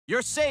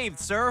You're saved,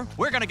 sir.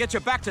 We're gonna get you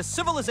back to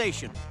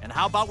civilization. And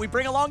how about we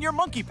bring along your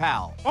monkey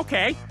pal?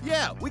 Okay.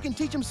 Yeah, we can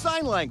teach him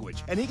sign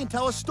language, and he can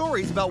tell us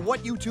stories about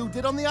what you two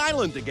did on the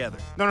island together.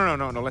 No.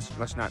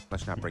 Let's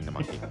not bring the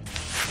monkey.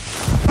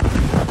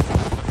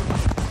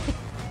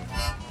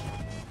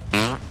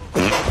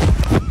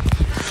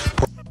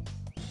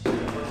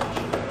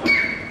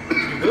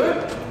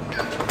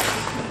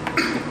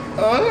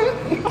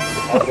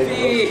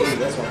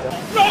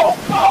 No!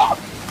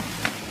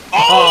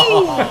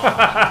 Oh!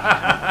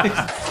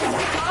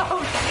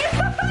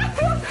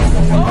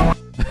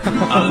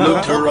 I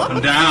looked her up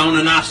and down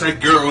and I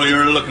said, girl,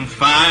 you're looking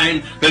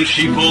fine. Then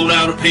she pulled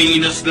out a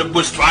penis that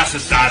was twice the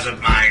size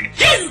of mine.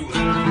 Phew!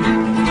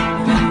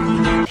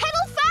 Pedal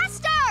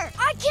faster!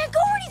 I can't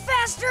go any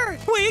faster!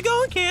 Where you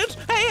going, kids?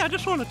 Hey, I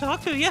just want to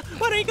talk to you.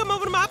 Why don't you come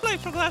over to my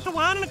place for a glass of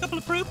wine and a couple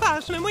of fruit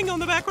pies, and then we can go in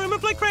the back room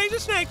and play crazy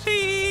snakes.